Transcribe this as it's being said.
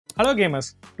Hello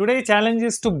gamers, today's challenge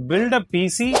is to build a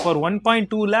PC for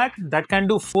 1.2 lakh that can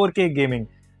do 4K gaming.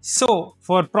 So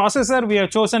for processor we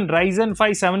have chosen Ryzen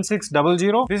 5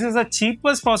 7600. This is the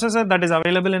cheapest processor that is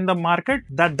available in the market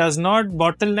that does not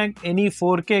bottleneck any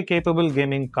 4K capable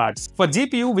gaming cards. For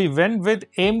GPU we went with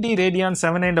AMD Radeon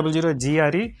 7900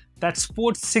 GRE that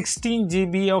sports 16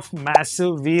 GB of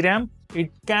massive VRAM.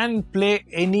 It can play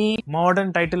any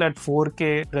modern title at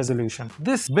 4K resolution.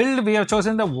 This build we have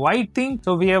chosen the white theme,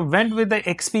 so we have went with the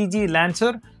XPG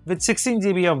Lancer with 16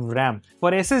 GB of RAM.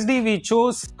 For SSD we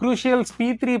chose Crucial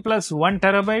P3 plus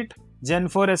 1TB Gen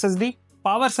 4 SSD.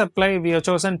 Power supply we have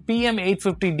chosen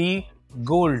PM850D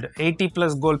Gold 80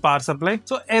 plus gold power supply.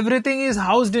 So everything is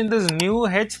housed in this new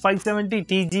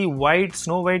H570TG white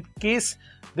snow white case.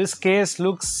 This case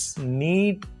looks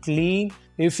neat, clean.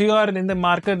 If you are in the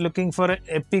market looking for an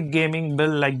epic gaming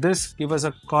build like this, give us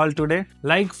a call today.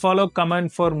 Like, follow,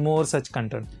 comment for more such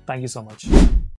content. Thank you so much.